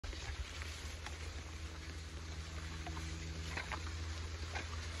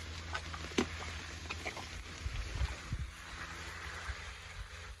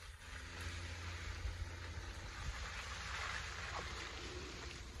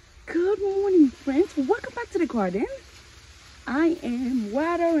Good morning, friends. Welcome back to the garden. I am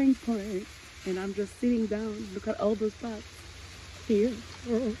watering plants and I'm just sitting down. Look at all those pots here.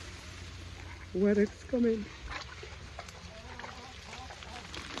 Oh, weather's coming.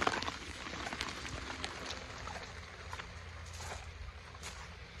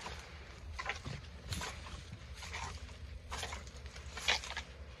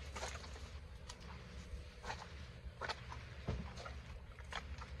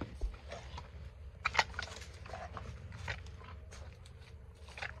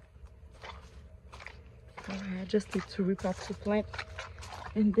 I just need to repot the plant,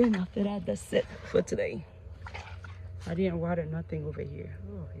 and then after that, that's it for today. I didn't water nothing over here.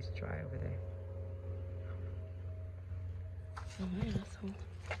 Oh, it's dry over there. Oh man, so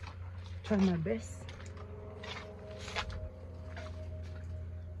try my best.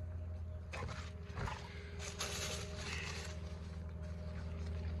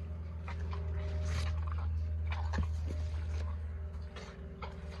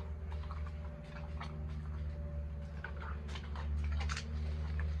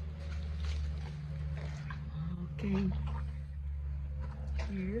 Okay,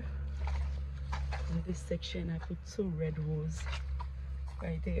 here in this section I put 2 red roses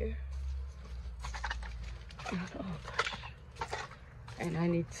right there. Oh gosh, and I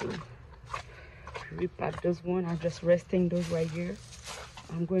need to repot those one. I'm just resting those right here.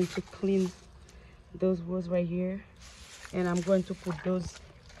 I'm going to clean those roses right here, and I'm going to put those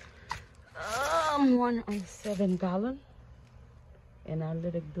 1 on 7 gallon, and I'll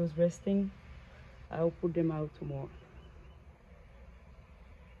let those resting. I'll put them out tomorrow.